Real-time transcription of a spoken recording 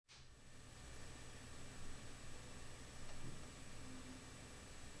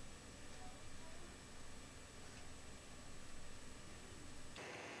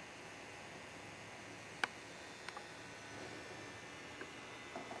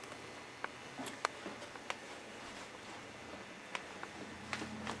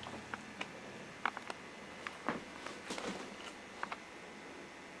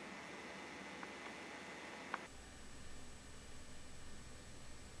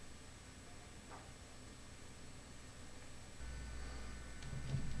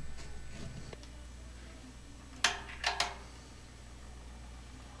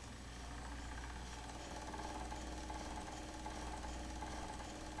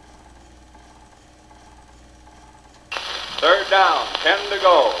Third down, 10 to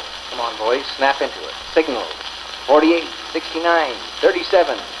go. Come on, boys, snap into it. Signal. 48, 69,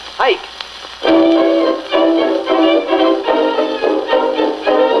 37. Hike!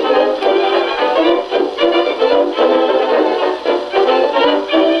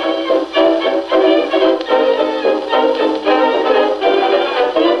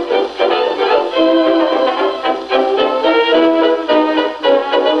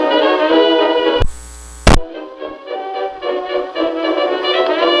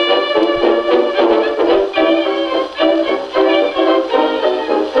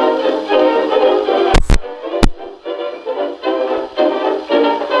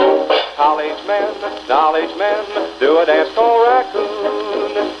 Knowledge men do a dance called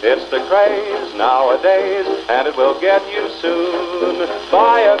raccoon. It's the craze nowadays, and it will get you soon.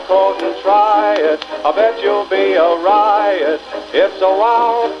 Buy a coat and try it, I bet you'll be a riot. It's a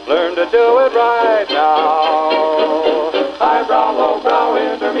wow, learn to do it right now. Highbrow, lowbrow,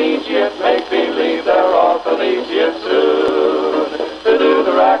 intermediate, make believe they're all collegiate soon. To do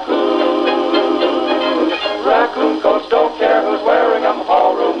the raccoon. Raccoon coats don't care who's wearing them.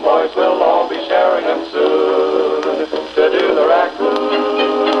 Hallroom boys will all be sharing them soon. To do the raccoon.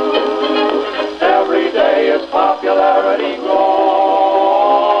 Every day its popularity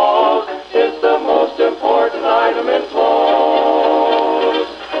grows. It's the most important item in clothes.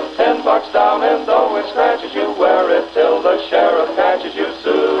 $10 down, and though it scratches you, wear it till the sheriff catches you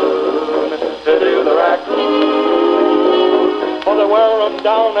soon. To do the raccoon. For they wear them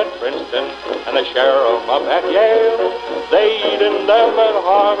down at Princeton, and they share them up at Yale. They eat in them at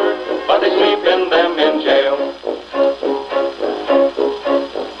Harvard, but they sleep in them in jail.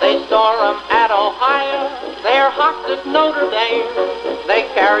 They store them at Ohio, they're hot at Notre Dame. They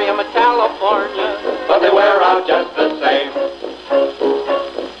carry them at California, but they wear out just the same.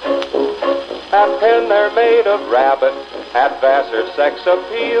 At Penn they're made of rabbit, at Vassar sex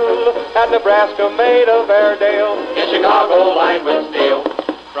appeal, at Nebraska made of Airedale, in Chicago lined with steel.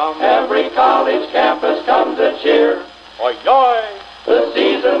 From every college campus comes a cheer. Oi, oi! The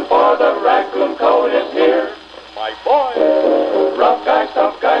season